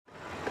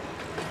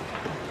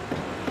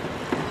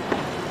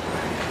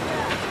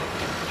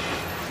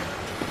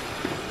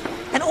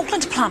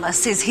plumber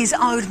says he's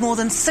owed more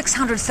than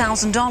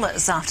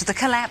 $600,000 after the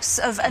collapse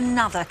of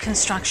another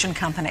construction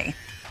company.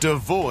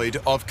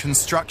 Devoid of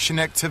construction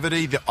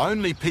activity, the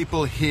only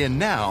people here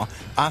now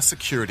are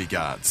security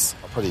guards.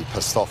 I'm pretty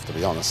pissed off, to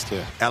be honest,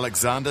 yeah.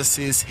 Alexander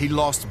says he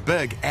lost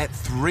big at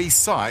 3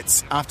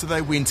 sites after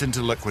they went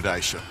into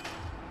liquidation.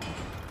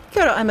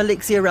 Kia ora, I'm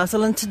Alexia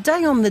Russell, and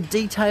today on The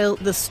Detail,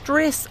 the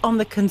stress on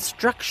the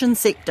construction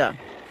sector.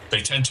 They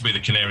tend to be the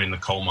canary in the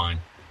coal mine.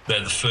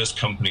 They're the first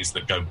companies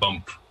that go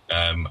bump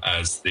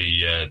as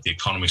the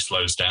economy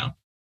slows down.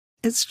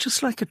 It's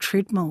just like a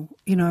treadmill,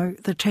 you know,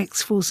 the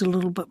tax falls a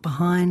little bit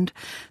behind,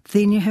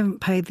 then you haven't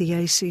paid the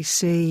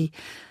ACC,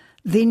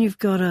 then you've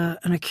got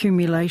an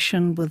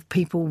accumulation with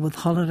people with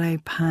holiday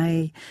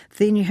pay,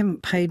 then you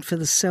haven't paid for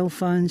the cell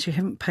phones, you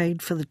haven't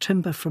paid for the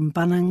timber from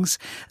Bunnings.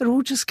 It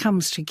all just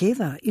comes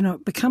together. You know,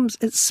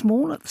 it's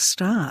small at the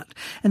start.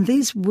 And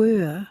these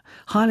were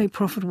highly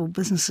profitable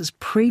businesses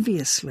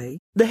previously.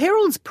 The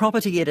Herald's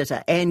property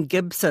editor, Anne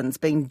Gibson's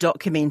been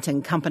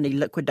documenting company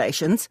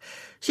liquidations.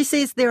 She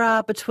says there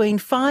are between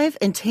 5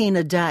 and 10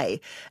 a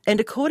day, and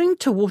according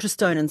to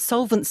Waterstone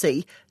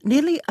Insolvency,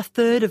 nearly a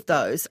third of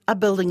those are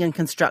building and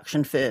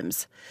construction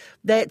firms.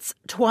 That's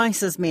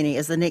twice as many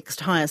as the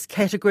next highest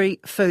category,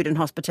 food and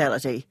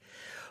hospitality.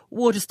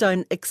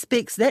 Waterstone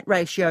expects that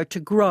ratio to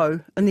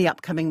grow in the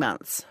upcoming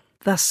months.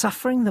 They're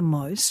suffering the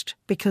most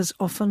because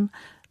often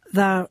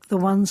they're the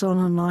ones on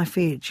a knife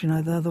edge. You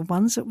know, they're the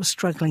ones that were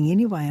struggling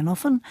anyway, and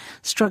often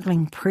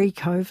struggling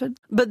pre-COVID.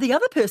 But the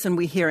other person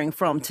we're hearing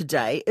from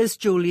today is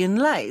Julian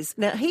Lays.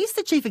 Now, he's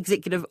the Chief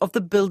Executive of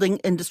the Building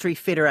Industry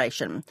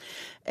Federation.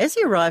 As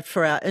he arrived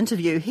for our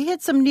interview, he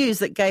had some news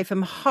that gave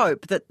him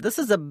hope that this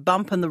is a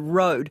bump in the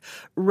road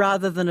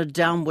rather than a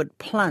downward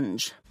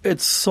plunge.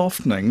 It's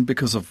softening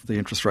because of the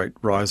interest rate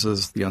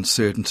rises, the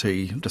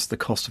uncertainty, just the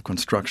cost of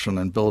construction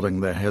and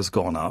building that has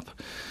gone up.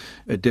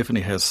 It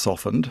definitely has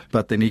softened,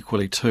 but then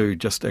equally too,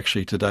 just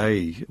actually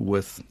today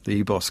with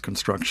the EBOS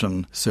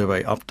construction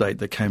survey update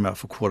that came out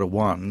for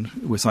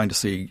Q1, we're starting to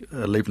see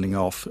a levelling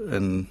off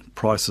in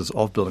prices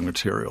of building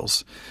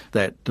materials.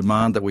 That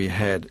demand that we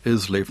had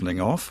is levelling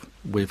off.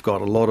 We've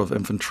got a lot of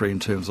inventory in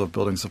terms of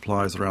building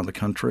supplies around the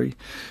country.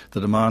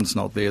 The demand's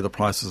not there. The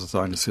prices are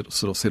starting to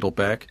sort of settle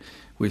back.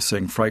 We're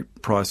seeing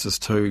freight prices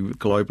too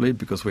globally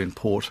because we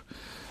import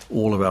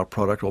all of our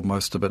product or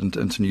most of it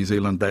into New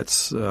Zealand. That's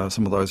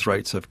some of those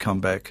rates have come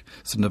back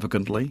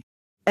significantly.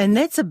 And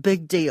that's a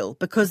big deal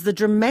because the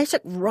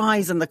dramatic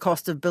rise in the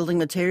cost of building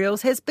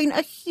materials has been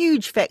a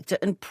huge factor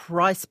in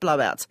price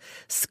blowouts,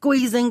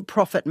 squeezing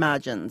profit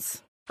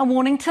margins. A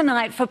warning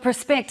tonight for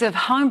prospective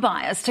home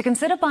buyers to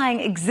consider buying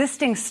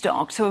existing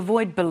stock to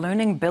avoid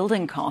ballooning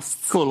building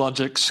costs.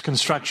 CoreLogic's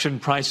construction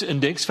price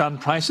index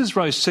found prices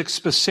rose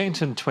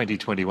 6% in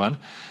 2021.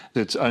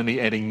 It's only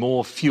adding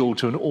more fuel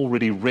to an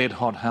already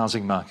red-hot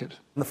housing market.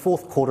 In the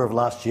fourth quarter of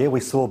last year,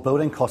 we saw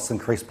building costs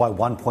increase by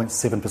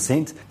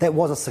 1.7%. That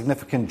was a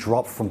significant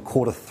drop from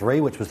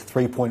Q3, which was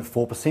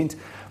 3.4%,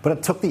 but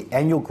it took the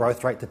annual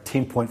growth rate to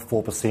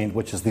 10.4%,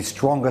 which is the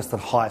strongest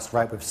and highest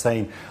rate we've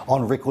seen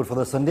on record for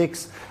this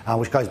index,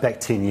 which goes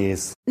back 10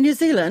 years. New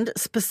Zealand,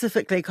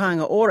 specifically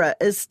Kāinga Ora,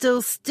 is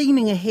still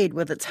steaming ahead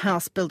with its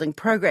house building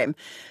program,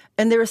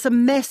 and there are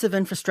some massive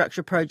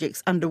infrastructure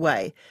projects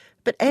underway.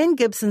 But Anne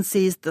Gibson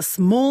says the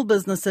small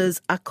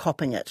businesses are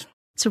copping it.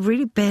 It's a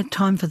really bad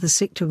time for the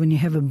sector when you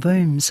have a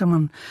boom.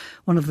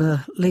 One of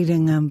the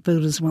leading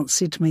builders once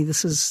said to me,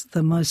 this is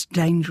the most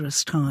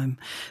dangerous time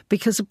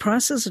because the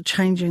prices are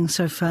changing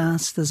so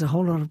fast. There's a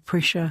whole lot of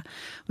pressure.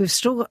 We've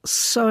still got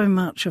so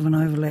much of an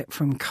overlap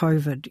from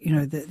COVID. You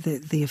know,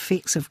 the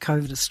effects of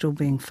COVID are still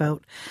being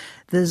felt.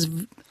 There's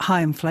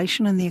high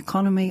inflation in the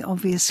economy,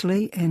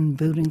 obviously, and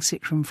building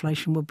sector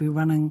inflation will be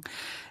running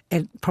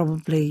at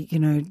probably,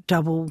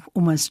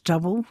 almost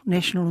double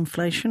national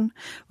inflation.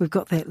 We've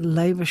got that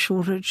labour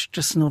shortage,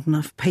 just not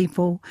enough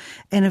people,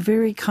 and a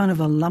very kind of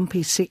a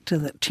lumpy sector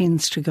that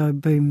tends to go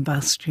boom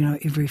bust,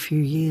 every few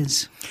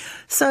years.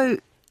 So,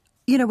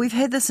 we've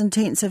had this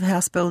intensive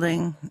house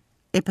building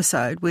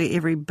episode where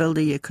every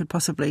builder you could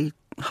possibly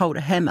hold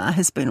a hammer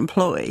has been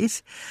employed.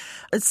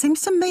 It seems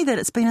to me that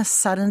it's been a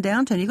sudden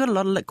downturn. You've got a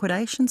lot of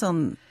liquidations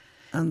on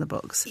the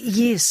books.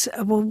 Yes,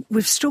 well,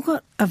 we've still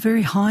got a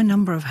very high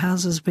number of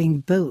houses being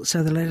built.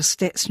 So the latest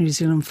Stats New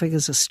Zealand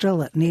figures are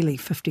still at nearly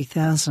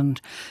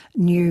 50,000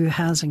 new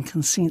housing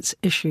consents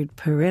issued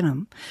per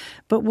annum.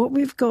 But what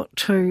we've got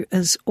too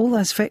is all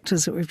those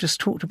factors that we've just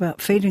talked about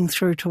feeding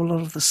through to a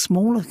lot of the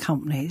smaller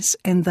companies,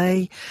 and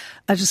they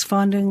are just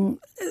finding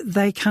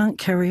they can't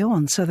carry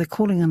on. So they're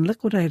calling in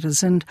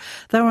liquidators, and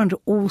they're under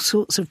all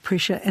sorts of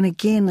pressure. And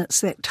again,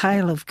 it's that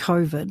tale of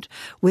COVID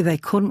where they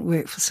couldn't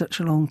work for such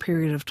a long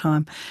period of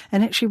time.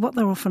 And actually what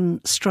they're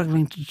often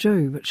struggling to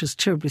do, which is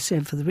terribly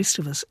sad for the rest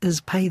of us, is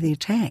pay their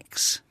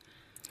tax.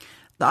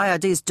 The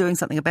IRD is doing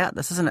something about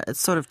this, isn't it? It's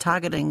sort of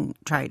targeting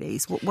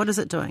tradies. What is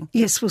it doing?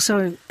 Yes, well,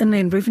 so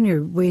Inland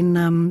Revenue,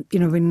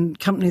 when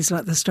companies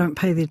like this don't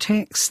pay their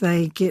tax,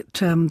 they get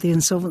the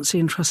Insolvency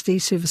and Trustee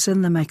Service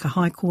in, they make a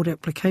High Court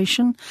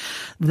application,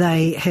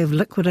 they have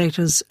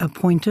liquidators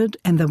appointed,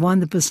 and they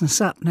wind the business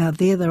up. Now,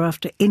 they're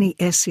after any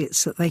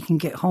assets that they can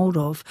get hold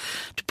of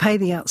to pay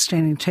the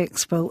outstanding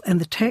tax bill,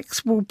 and the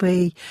tax will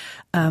be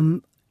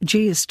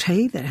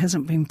GST that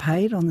hasn't been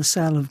paid on the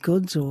sale of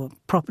goods or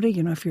property.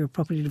 If you're a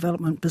property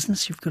development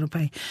business, you've got to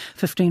pay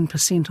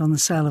 15% on the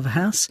sale of a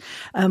house,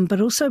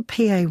 but also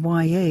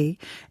PAYE,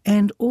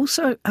 and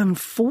also,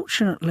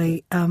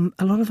 unfortunately, a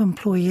lot of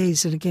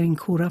employees that are getting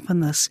caught up in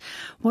this.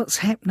 What's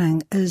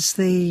happening is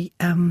they're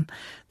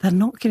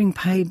not getting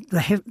paid.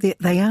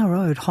 They are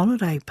owed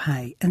holiday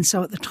pay, and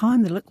so at the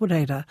time the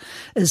liquidator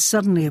is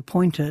suddenly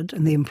appointed,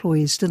 and the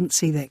employees didn't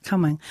see that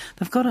coming,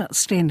 they've got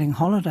outstanding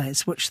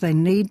holidays which they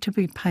need to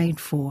be paid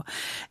for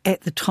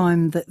at the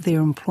time that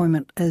their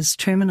employment is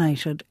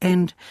terminated.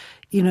 And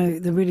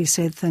the really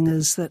sad thing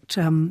is that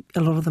a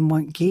lot of them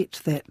won't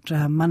get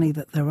that money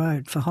that they're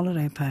owed for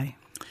holiday pay.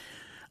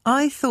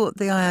 I thought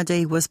the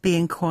IRD was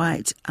being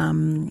quite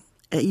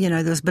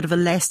there was a bit of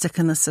elastic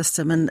in the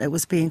system, and it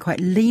was being quite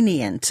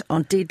lenient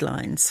on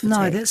deadlines for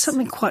tax. That's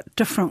something quite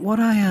different. What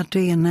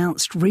IRD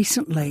announced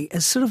recently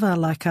is sort of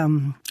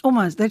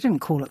almost, they didn't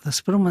call it this,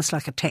 but almost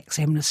like a tax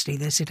amnesty.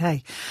 They said,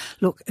 hey,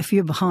 look, if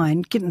you're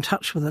behind, get in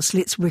touch with us,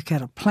 let's work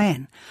out a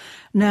plan.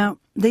 Now,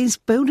 these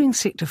building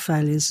sector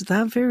failures,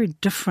 they're very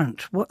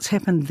different. What's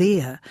happened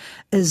there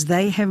is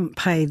they haven't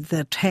paid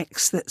the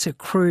tax that's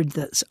accrued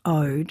that's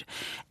owed,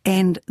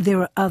 and there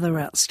are other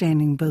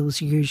outstanding bills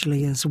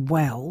usually as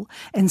well.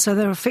 And so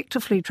they're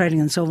effectively trading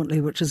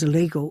insolvently, which is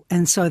illegal,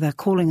 and so they're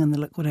calling in the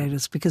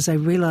liquidators because they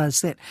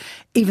realise that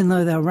even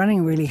though they're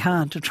running really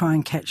hard to try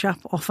and catch up,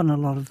 often a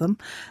lot of them,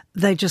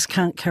 they just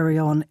can't carry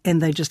on,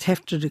 and they just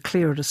have to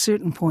declare at a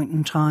certain point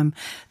in time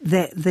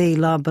that the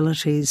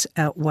liabilities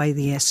outweigh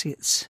the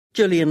assets.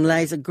 Julian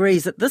Lays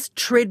agrees that this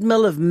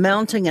treadmill of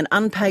mounting and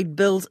unpaid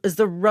bills is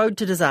the road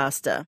to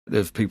disaster.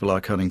 If people are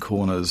cutting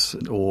corners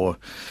or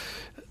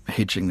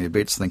hedging their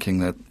bets thinking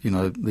that,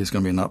 there's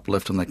going to be an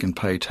uplift and they can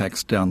pay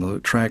tax down the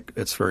track,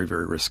 it's very,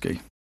 very risky.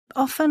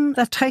 Often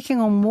they're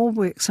taking on more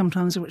work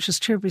sometimes, which is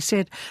terribly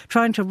sad,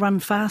 trying to run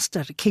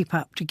faster to keep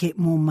up, to get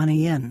more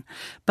money in.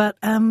 But,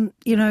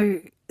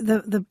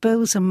 the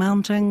bills are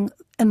mounting.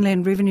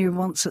 Inland Revenue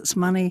wants its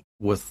money.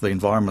 With the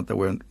environment that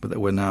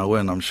we're now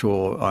in, I'm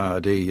sure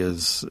IRD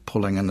is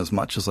pulling in as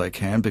much as they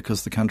can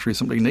because the country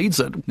simply needs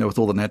it. With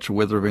all the natural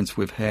weather events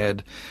we've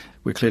had,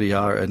 we clearly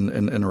are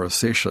in a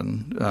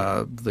recession.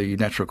 The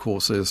natural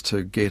course is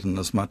to get in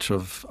as much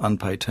of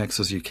unpaid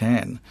tax as you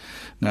can.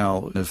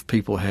 Now, if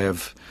people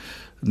have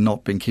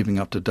not been keeping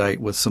up to date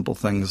with simple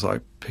things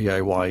like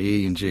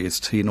PAYE and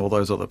GST and all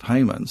those other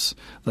payments,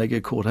 they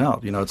get caught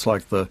out. It's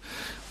like the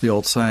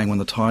old saying, when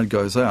the tide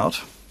goes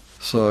out.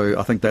 So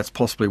I think that's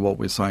possibly what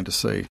we're starting to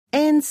see.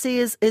 Anne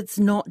says it's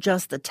not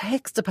just the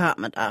tax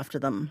department after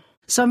them.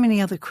 So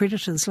many other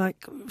creditors,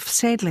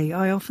 sadly,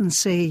 I often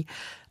see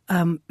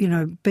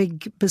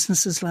big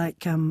businesses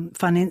like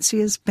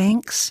financiers,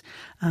 banks,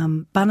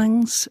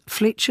 Bunnings,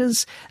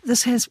 Fletchers.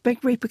 This has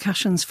big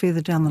repercussions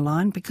further down the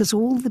line because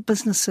all the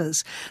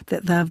businesses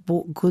that they've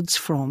bought goods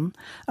from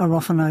are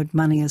often owed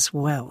money as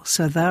well.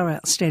 So they're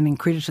outstanding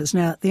creditors.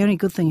 Now, the only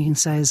good thing you can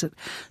say is that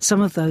some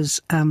of those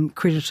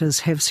creditors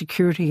have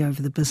security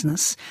over the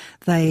business.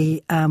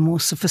 They are more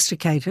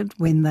sophisticated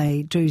when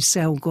they do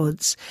sell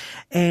goods.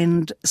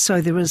 And so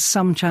there is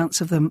some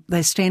chance of them,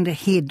 they stand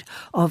ahead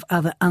of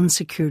other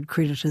unsecured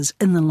creditors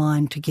in the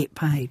line to get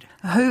paid.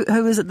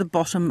 Who is at the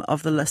bottom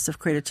of the list of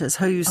creditors?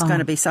 Who's going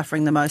to be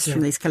suffering the most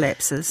from these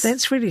collapses?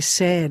 That's really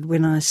sad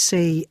when I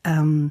see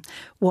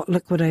what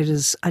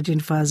liquidators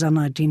identify as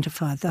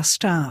unidentified. They're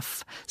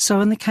staff. So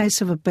in the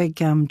case of a big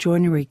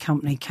joinery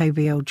company,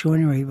 KBL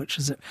Joinery, which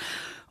is at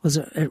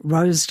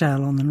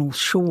Rosedale on the North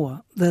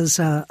Shore, there's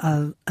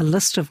a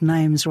list of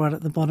names right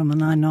at the bottom,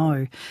 and I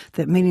know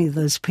that many of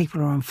those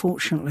people are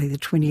unfortunately the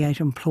 28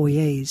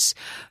 employees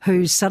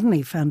who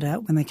suddenly found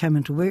out when they came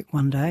into work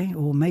one day,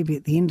 or maybe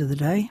at the end of the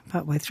day,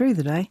 partway through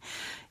the day,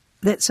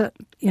 that's it,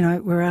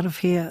 we're out of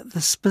here,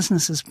 this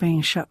business is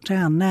being shut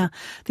down. Now,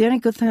 the only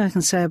good thing I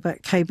can say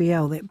about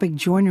KBL, that big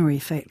joinery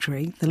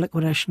factory, the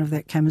liquidation of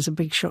that came as a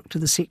big shock to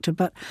the sector,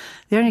 but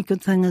the only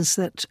good thing is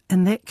that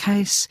in that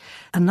case,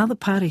 another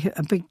party,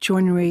 a big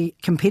joinery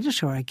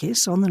competitor, I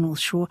guess, on the North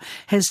Shore,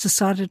 has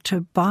decided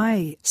to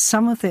buy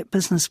some of that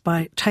business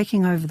by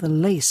taking over the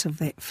lease of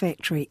that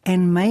factory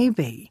and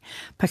maybe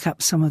pick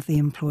up some of the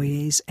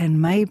employees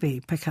and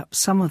maybe pick up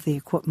some of the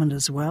equipment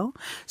as well.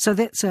 So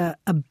that's a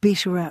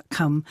better outcome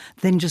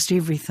than just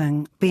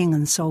everything being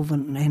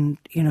insolvent and,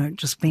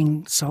 just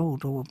being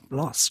sold or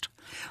lost.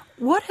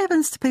 What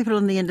happens to people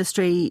in the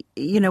industry?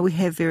 We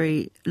have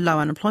very low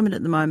unemployment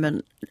at the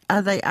moment.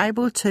 Are they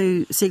able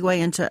to segue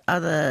into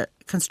other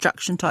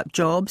construction type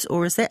jobs,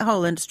 or is that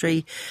whole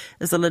industry,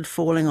 is the lid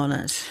falling on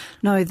it?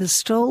 No, there's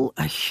still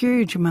a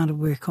huge amount of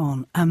work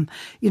on.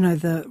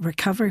 The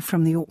recovery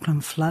from the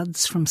Auckland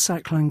floods, from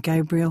Cyclone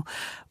Gabriel,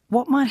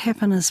 what might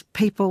happen is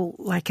people,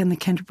 like in the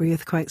Canterbury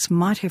earthquakes,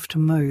 might have to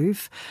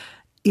move.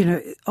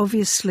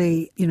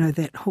 Obviously,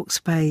 that Hawke's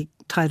Bay,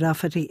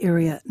 Tairāwhiti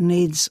area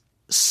needs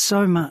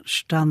so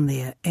much done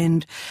there.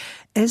 And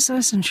as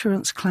those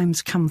insurance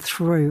claims come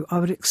through, I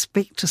would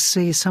expect to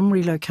see some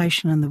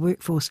relocation in the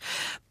workforce.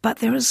 But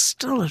there is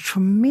still a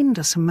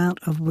tremendous amount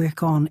of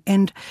work on.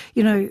 And,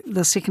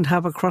 the second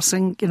harbour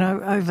crossing,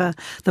 over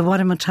the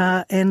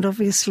Waitemata, and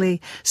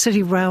obviously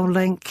City Rail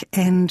Link,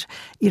 and,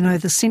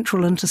 the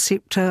Central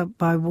Interceptor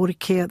by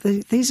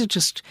Watercare. These are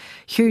just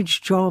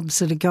huge jobs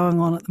that are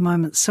going on at the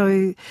moment.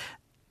 So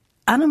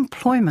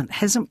unemployment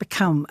hasn't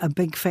become a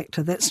big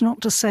factor. That's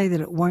not to say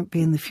that it won't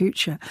be in the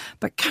future,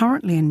 but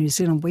currently in New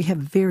Zealand we have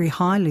very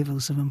high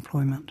levels of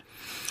employment.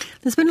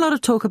 There's been a lot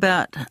of talk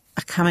about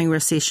a coming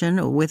recession,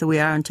 or whether we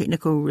are in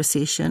technical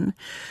recession.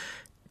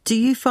 Do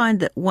you find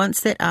that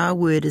once that R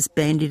word is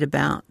bandied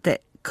about,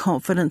 that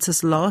confidence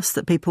is lost,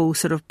 that people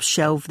sort of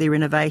shelve their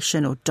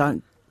renovation or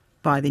don't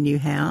buy their new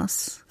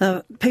house?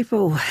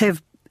 People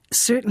have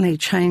certainly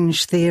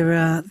changed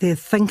their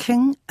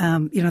thinking.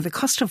 The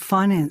cost of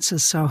finance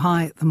is so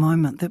high at the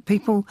moment that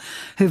people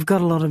who've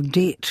got a lot of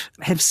debt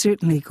have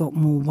certainly got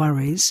more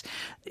worries.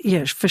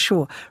 Yeah, for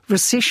sure.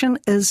 Recession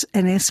is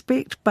an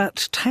aspect,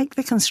 but take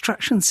the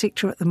construction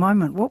sector at the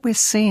moment. What we're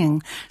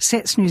seeing,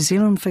 SATS New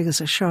Zealand figures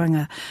are showing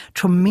a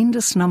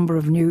tremendous number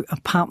of new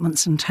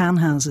apartments and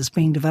townhouses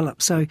being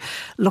developed. So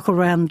look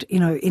around,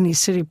 any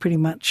city pretty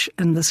much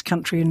in this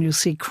country and you'll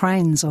see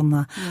cranes on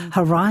the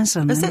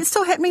horizon. Is that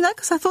still happening though?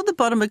 Because I thought the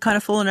bottom had kind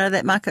of fallen out of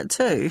that market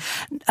too.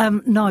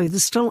 No,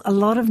 there's still a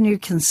lot of new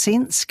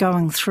consents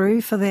going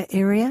through for that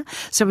area.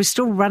 So we're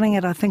still running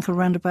at, I think,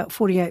 around about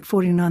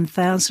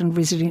 49,000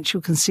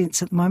 residential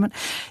consents at the moment.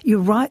 You're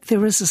right,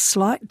 there is a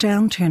slight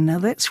downturn. Now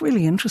that's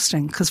really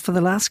interesting because for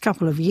the last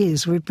couple of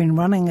years we've been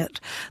running at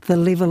the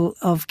level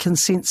of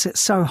consents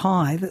that's so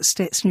high that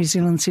Stats New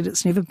Zealand said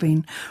it's never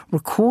been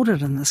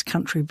recorded in this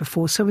country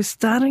before. So we're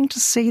starting to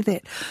see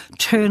that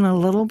turn a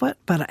little bit,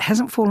 but it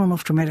hasn't fallen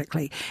off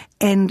dramatically.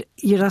 And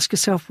you'd ask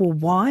yourself, well,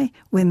 why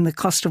when the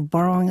cost of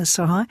borrowing is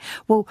so high?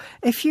 Well,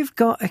 if you've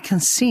got a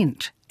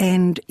consent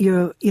and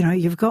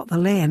you've got the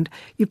land,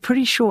 you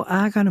pretty sure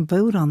are going to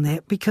build on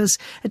that because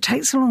it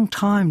takes a long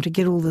time to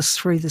get all this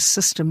through the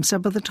system. So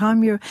by the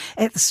time you're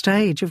at the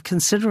stage of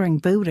considering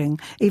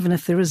building, even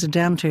if there is a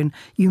downturn,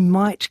 you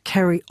might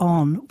carry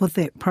on with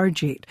that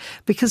project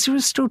because there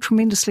is still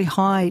tremendously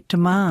high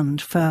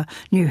demand for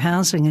new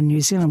housing in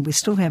New Zealand. We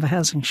still have a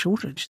housing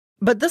shortage.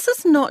 But this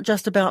is not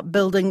just about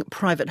building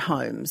private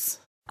homes.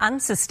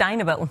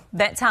 Unsustainable.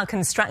 That's how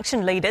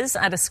construction leaders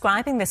are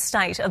describing the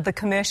state of the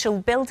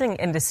commercial building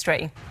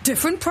industry.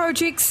 Different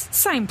projects,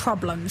 same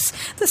problems.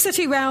 The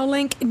City Rail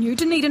Link, New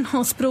Dunedin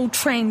Hospital,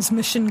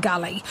 Transmission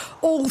Gully,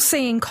 all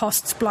seeing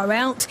costs blow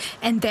out,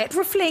 and that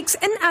reflects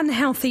an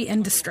unhealthy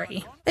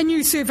industry. A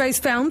new survey's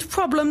found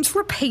problems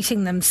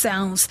repeating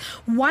themselves.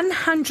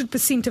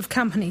 100% of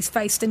companies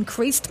faced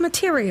increased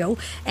material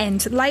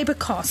and labour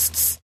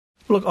costs.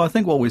 Look, I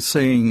think what we're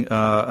seeing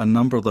are a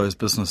number of those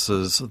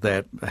businesses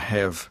that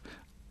have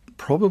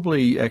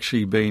probably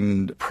actually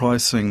been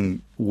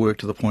pricing work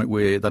to the point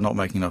where they're not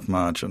making enough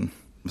margin.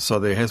 So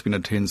there has been a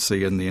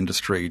tendency in the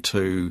industry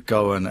to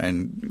go in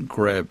and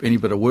grab any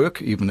bit of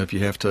work, even if you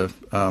have to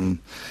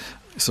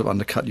sort of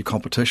undercut your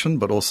competition,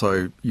 but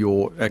also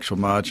your actual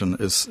margin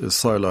is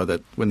so low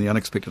that when the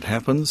unexpected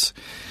happens,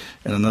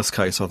 and in this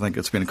case I think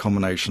it's been a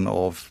combination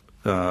of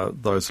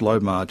those low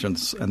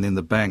margins and then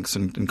the banks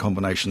in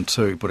combination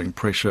too, putting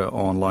pressure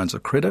on lines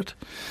of credit.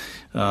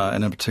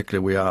 And in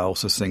particular, we are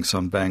also seeing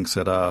some banks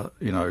that are,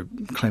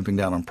 clamping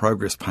down on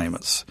progress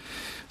payments.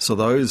 So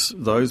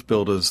those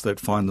builders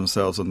that find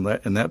themselves in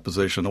that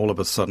position all of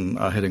a sudden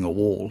are hitting a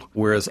wall,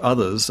 whereas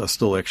others are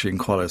still actually in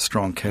quite a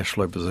strong cash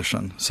flow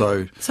position.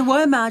 So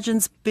why are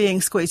margins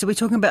being squeezed? Are we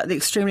talking about the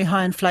extremely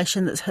high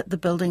inflation that's hit the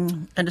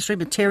building industry?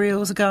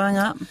 Materials are going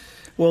up?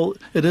 Well,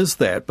 it is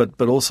that, but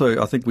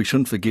also I think we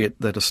shouldn't forget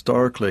that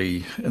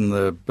historically in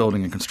the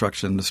building and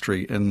construction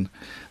industry in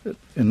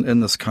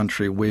this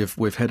country,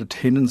 we've had a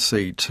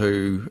tendency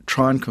to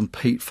try and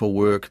compete for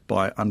work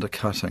by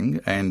undercutting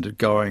and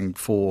going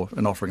for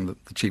and offering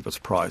the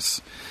cheapest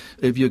price.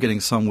 If you're getting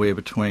somewhere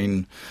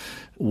between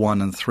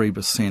 1% and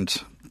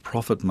 3%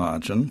 profit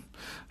margin,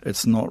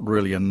 it's not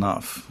really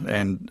enough.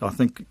 And I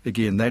think,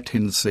 again, that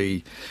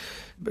tendency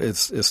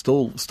is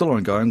still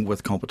ongoing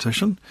with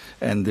competition,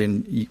 and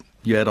then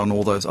you add on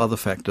all those other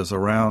factors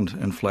around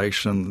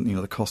inflation,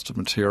 the cost of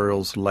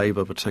materials,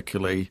 labour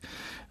particularly,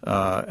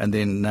 and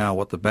then now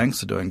what the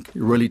banks are doing,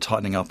 really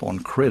tightening up on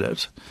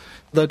credit.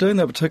 They're doing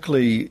that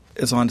particularly,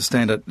 as I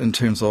understand it, in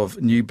terms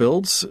of new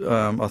builds.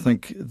 I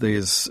think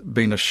there's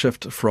been a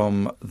shift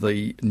from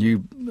the new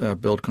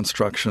build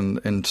construction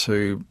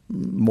into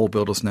more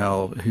builders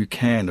now who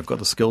have got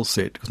the skill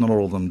set, because not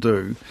all of them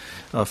do,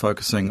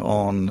 focusing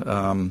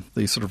on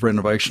the sort of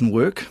renovation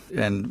work.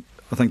 And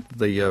I think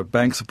the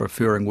banks are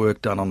preferring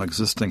work done on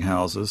existing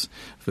houses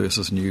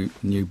versus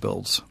new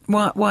builds.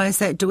 Why is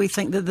that? Do we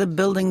think that the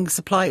building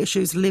supply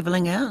issue is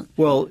levelling out?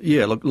 Well,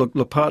 yeah. Look.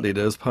 Partly it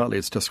is. Partly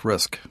it's just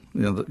risk.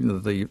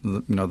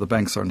 The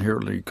banks are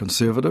inherently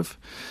conservative,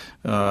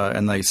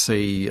 and they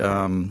see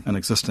an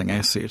existing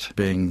asset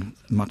being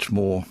much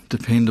more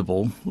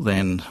dependable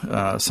than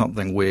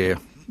something where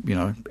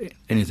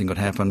anything could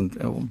happen.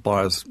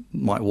 Buyers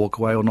might walk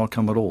away or not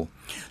come at all.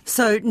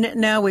 So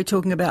now we're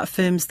talking about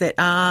firms that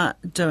are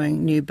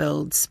doing new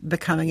builds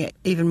becoming at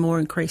even more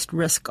increased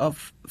risk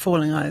of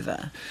falling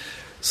over.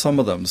 Some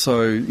of them.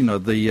 So,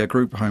 the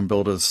group home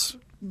builders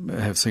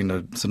have seen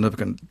a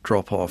significant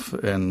drop-off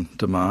in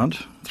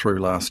demand through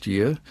last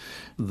year.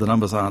 The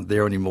numbers aren't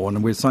there anymore,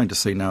 and we're starting to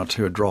see now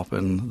too a drop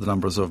in the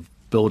numbers of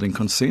building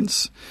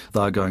consents.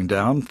 They're going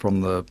down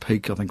from the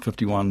peak, I think,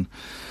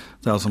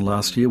 51,000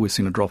 last year. We've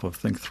seen a drop of, I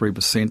think,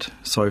 3%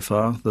 so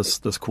far this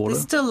quarter.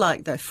 There's still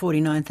like the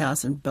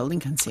 49,000 building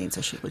consents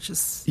issue, which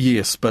is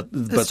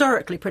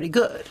historically pretty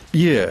good.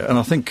 Yeah, and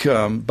I think,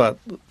 but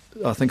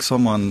I think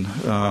someone,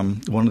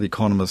 one of the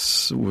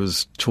economists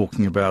was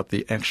talking about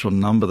the actual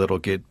number that'll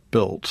get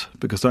built,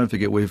 because don't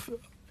forget we've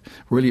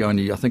really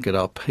only, I think at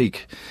our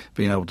peak,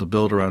 been able to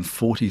build around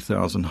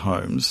 40,000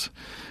 homes,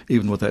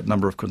 even with that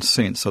number of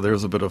consents. So there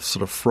is a bit of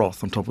sort of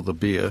froth on top of the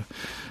beer.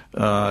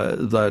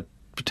 They're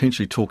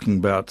potentially talking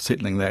about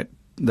settling that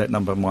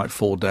number might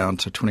fall down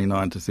to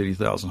 29,000 to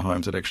 30,000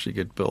 homes that actually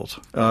get built.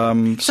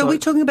 So we're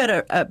talking about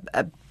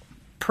a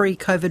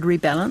pre-COVID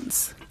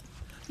rebalance?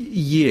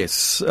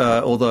 Yes,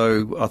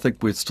 although I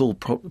think we're still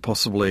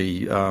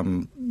possibly,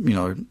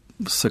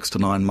 6 to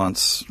 9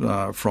 months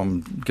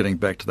from getting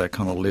back to that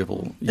kind of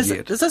level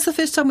yet. Is this the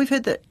first time we've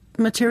heard that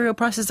material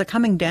prices are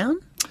coming down?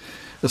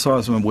 As far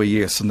as I remember,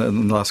 yes, in the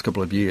last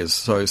couple of years.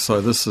 So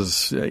this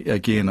is,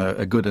 again,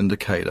 a good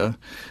indicator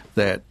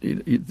that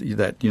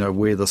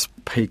where this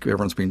peak,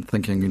 everyone's been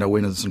thinking,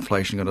 when is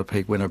inflation going to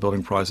peak, when are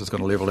building prices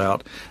going to level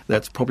out,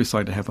 that's probably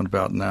starting to happen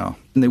about now.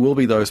 And there will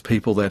be those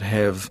people that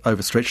have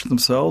overstretched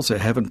themselves,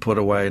 that haven't put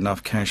away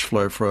enough cash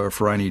flow for a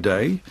rainy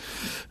day,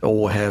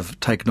 or have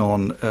taken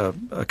on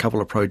a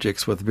couple of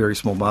projects with very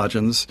small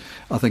margins.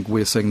 I think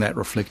we're seeing that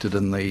reflected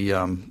in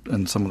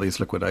in some of these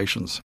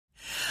liquidations.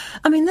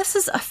 I mean,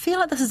 I feel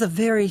like this is a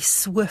very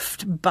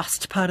swift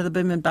bust part of the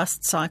boom and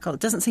bust cycle. It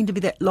doesn't seem to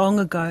be that long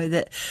ago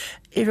that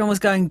everyone was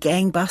going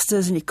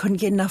gangbusters and you couldn't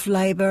get enough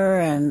labour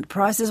and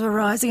prices were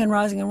rising and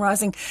rising and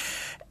rising.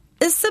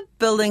 Is the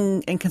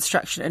building and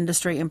construction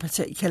industry in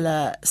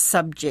particular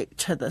subject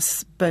to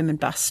this boom and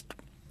bust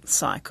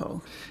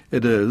cycle?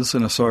 It is,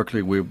 and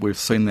historically we've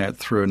seen that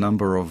through a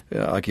number of,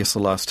 I guess, the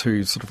last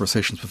two sort of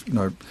recessions,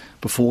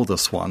 before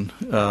this one.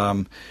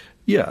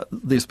 Yeah,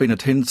 there's been a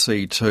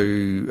tendency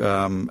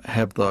to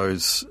have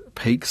those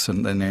peaks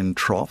and then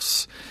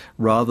troughs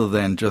rather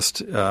than just,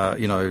 have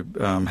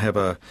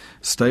a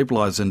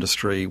stabilised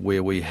industry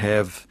where we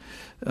have,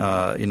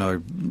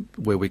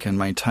 where we can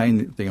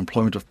maintain the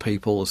employment of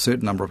people, a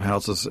certain number of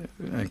houses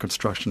and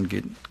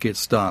construction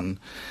gets done,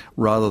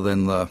 rather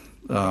than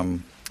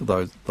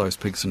those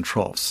peaks and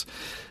troughs.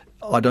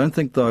 I don't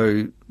think,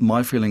 though,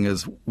 my feeling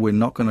is we're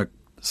not going to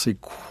see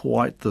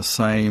quite the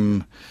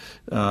same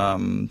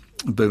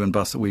boom and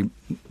bust that we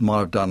might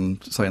have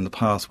done, say, in the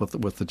past with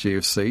the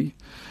GFC.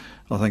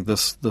 I think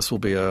this will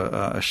be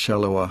a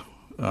shallower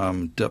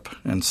dip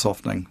and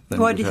softening than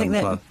Why do you think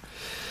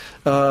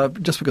that?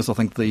 Just because I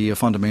think the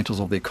fundamentals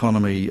of the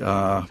economy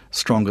are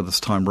stronger this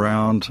time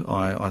round.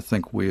 I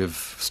think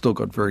we've still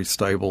got very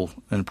stable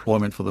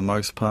employment for the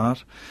most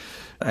part.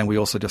 And we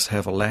also just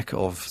have a lack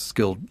of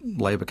skilled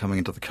labour coming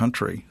into the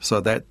country. So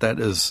that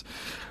is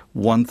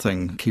one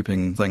thing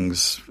keeping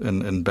things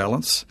in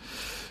balance.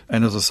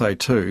 And as I say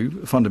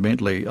too,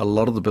 fundamentally, a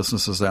lot of the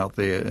businesses out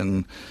there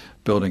in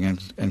building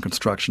and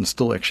construction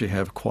still actually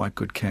have quite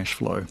good cash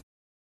flow.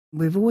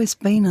 We've always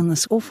been in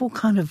this awful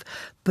kind of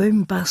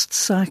boom-bust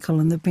cycle,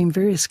 and there have been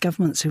various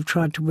governments who've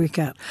tried to work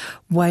out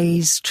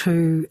ways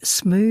to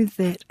smooth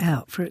that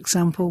out. For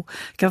example,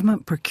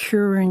 government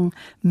procuring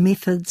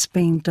methods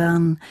being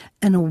done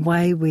in a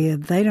way where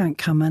they don't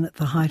come in at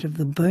the height of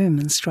the boom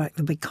and strike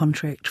the big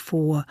contract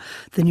for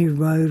the new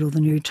road or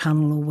the new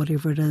tunnel or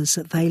whatever it is,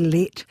 that they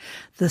let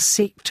the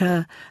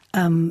sector,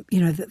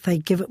 that they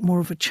give it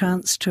more of a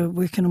chance to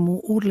work in a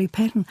more orderly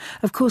pattern.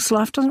 Of course,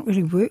 life doesn't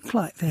really work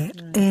like that.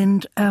 No.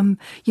 And,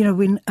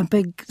 when a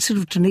big sort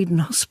of Dunedin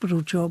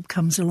hospital job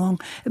comes along,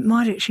 it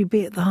might actually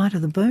be at the height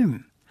of the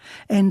boom.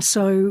 And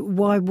so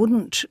why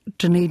wouldn't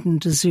Dunedin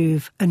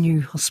deserve a new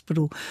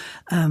hospital?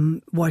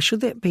 Why should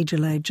that be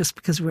delayed just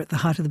because we're at the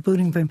height of the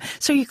building boom?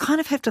 So you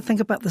kind of have to think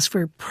about this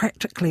very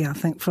practically, I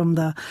think, from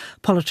the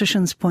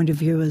politician's point of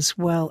view as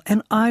well.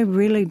 And I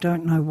really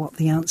don't know what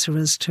the answer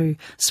is to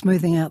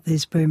smoothing out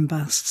these boom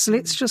busts.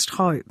 Let's just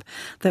hope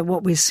that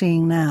what we're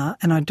seeing now,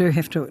 and I do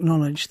have to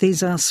acknowledge,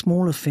 these are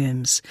smaller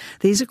firms.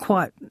 These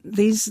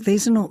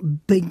are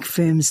not big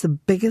firms. The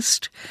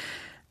biggest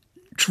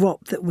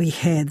drop that we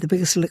had, the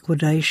biggest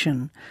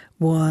liquidation,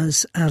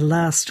 was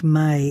last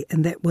May,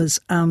 and that was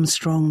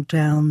Armstrong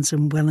Downs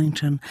in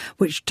Wellington,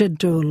 which did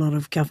do a lot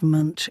of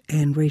government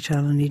and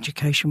retail and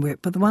education work.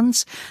 But the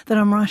ones that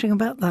I'm writing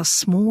about, they're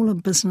smaller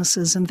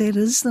businesses, and that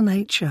is the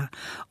nature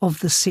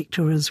of the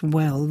sector as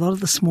well. A lot of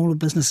the smaller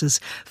businesses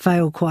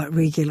fail quite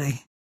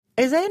regularly.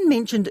 As Anne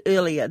mentioned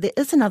earlier, there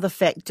is another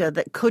factor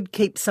that could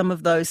keep some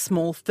of those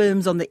small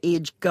firms on the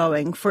edge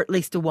going for at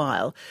least a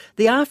while: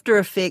 the after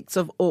effects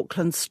of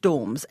Auckland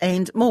storms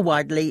and, more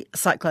widely,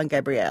 Cyclone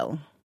Gabrielle.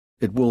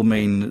 It will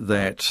mean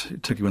that,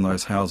 particularly when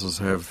those houses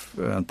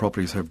and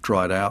properties have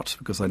dried out,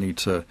 because they need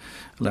to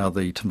allow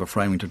the timber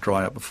framing to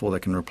dry out before they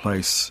can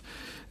replace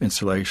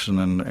insulation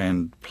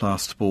and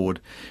plasterboard,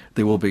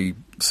 there will be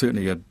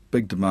certainly a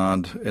big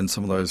demand in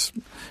some of those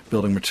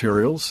building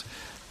materials.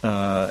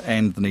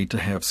 And the need to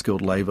have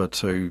skilled labour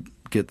to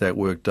get that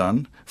work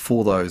done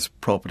for those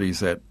properties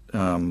that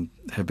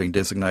have been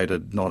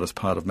designated not as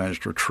part of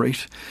managed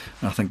retreat.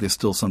 And I think there's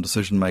still some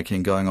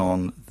decision-making going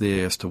on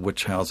there as to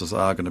which houses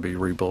are going to be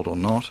rebuilt or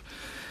not.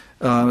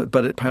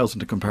 But it pales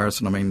into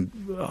comparison. I mean,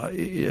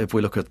 if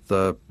we look at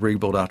the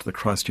rebuild after the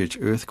Christchurch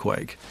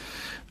earthquake,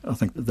 I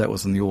think that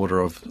was in the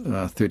order of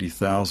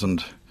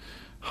 30,000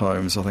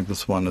 homes. I think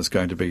this one is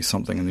going to be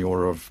something in the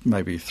order of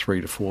maybe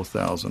 3,000 to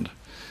 4,000.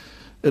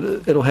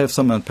 It'll have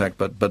some impact,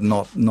 but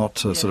not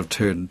to sort of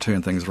turn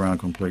things around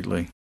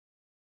completely.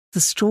 The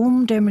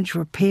storm damage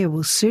repair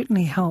will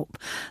certainly help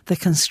the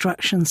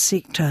construction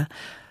sector,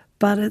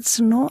 but it's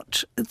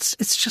not.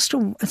 It's just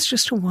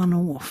a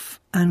one-off.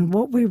 And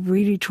what we're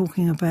really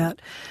talking about,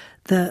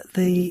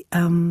 the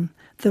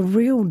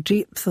real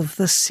depth of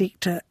this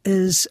sector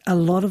is a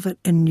lot of it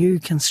in new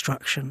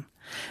construction.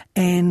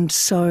 And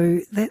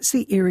so that's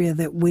the area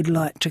that we'd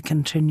like to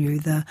continue.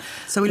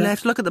 So we'll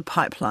have to look at the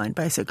pipeline,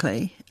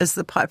 basically. Is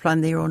the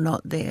pipeline there or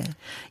not there?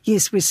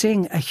 Yes, we're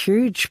seeing a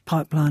huge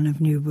pipeline of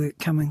new work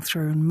coming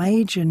through and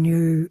major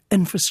new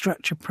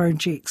infrastructure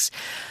projects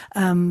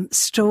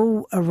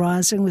still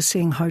arising. We're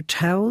seeing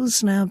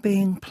hotels now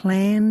being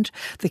planned,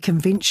 the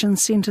convention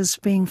centres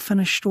being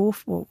finished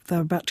off. Well,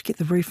 they're about to get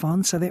the roof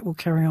on, so that will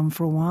carry on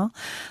for a while.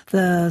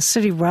 The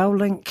City Rail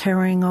Link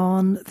carrying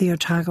on, the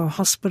Otago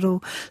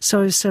Hospital.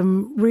 So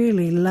some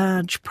really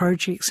large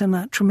projects and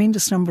a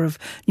tremendous number of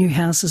new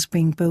houses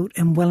being built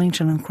in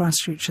Wellington and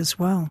Christchurch as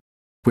well.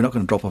 We're not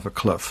going to drop off a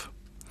cliff.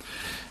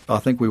 I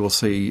think we will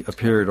see a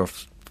period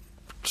of,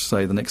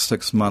 say, the next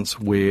 6 months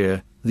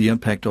where the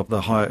impact of the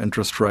higher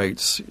interest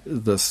rates,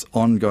 this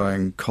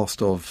ongoing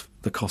cost of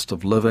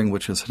living,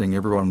 which is hitting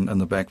everyone in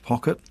the back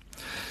pocket,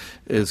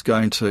 is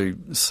going to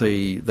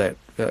see that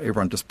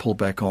everyone just pull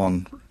back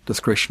on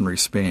discretionary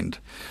spend.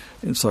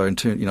 And so, in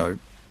turn,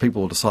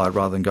 people will decide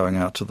rather than going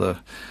out to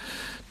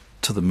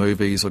the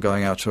movies or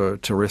going out to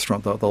a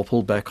restaurant, they'll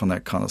pull back on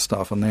that kind of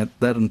stuff, and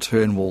that in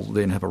turn will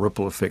then have a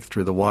ripple effect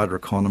through the wider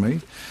economy.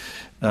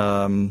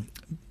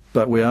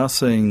 But we are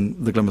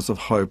seeing the glimmers of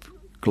hope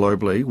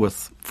globally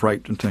with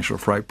international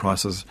freight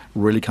prices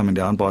really coming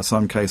down, by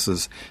some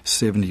cases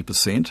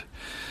 70%.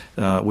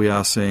 We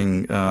are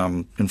seeing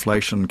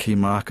inflation in key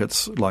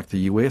markets like the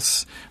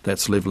US,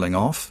 that's levelling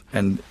off,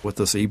 and with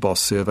this EBOS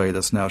survey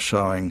that's now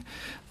showing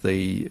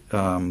the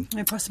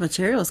price of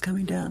materials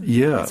coming down.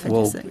 Yeah,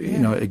 well,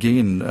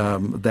 again,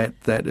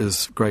 that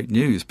is great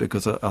news,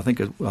 because I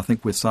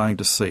think we're starting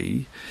to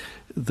see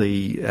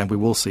and we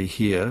will see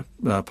here,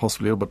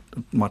 possibly a little bit,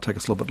 it might take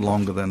us a little bit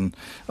longer than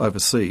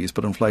overseas,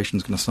 but inflation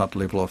is going to start to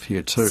level off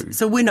here too.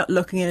 So we're not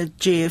looking at a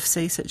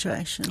GFC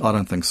situation? I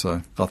don't think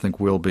so. I think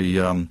we'll be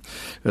in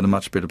a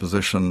much better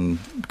position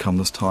come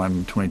this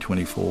time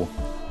 2024.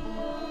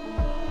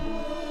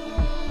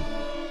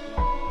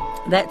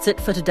 That's it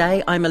for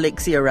today. I'm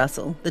Alexia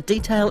Russell. The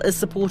Detail is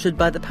supported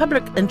by the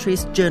Public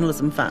Interest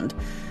Journalism Fund.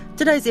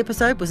 Today's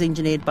episode was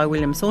engineered by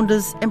William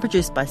Saunders and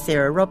produced by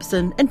Sarah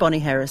Robson and Bonnie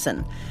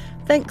Harrison.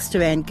 Thanks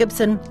to Anne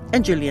Gibson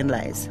and Julian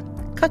Lays.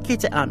 Ka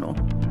kite anō.